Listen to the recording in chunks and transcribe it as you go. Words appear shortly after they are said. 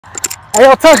Hey,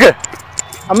 yo, Tucker.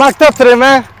 I'm knocked up today,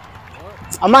 man.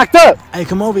 I'm knocked up. Hey,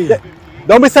 come over here.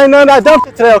 Don't be saying none of that dumb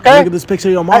shit today, okay? Look at this picture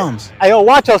of your mom's. Hey, yo,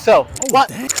 watch yourself. Oh, What?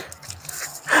 dang.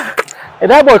 Hey,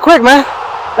 that boy quick, man.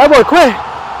 That boy quick.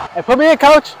 Hey, put me in,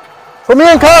 coach. Put me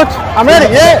in, coach. I'm ready.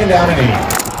 Yeah. Second down and 8.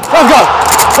 Let's go.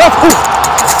 Let's go.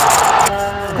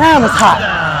 Damn, it's hot.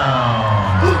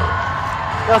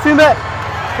 Y'all seen that?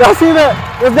 Y'all seen that?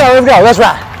 Let's go. Let's go. Let's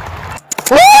ride.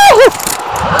 Woo!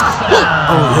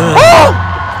 Oh, yeah. Oh!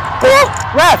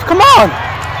 Raf, come on.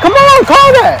 Come on, call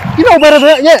that. You know better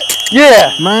than that. Yeah.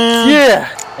 Yeah. Man. Yeah.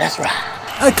 That's right.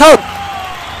 Hey, coach.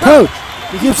 Coach,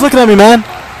 he keeps looking at me, man.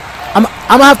 I'm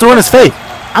gonna have to run his fade.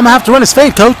 I'm gonna have to run his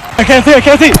fade, coach. I can't see. I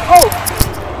can't see. Oh!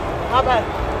 My bad.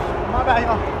 My bad,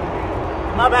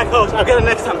 y'all. My bad, coach. I'll get it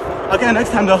next time. I'll get it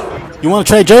next time, though. You wanna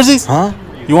trade jerseys? Huh?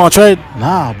 You wanna trade?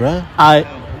 Nah, bruh. All right.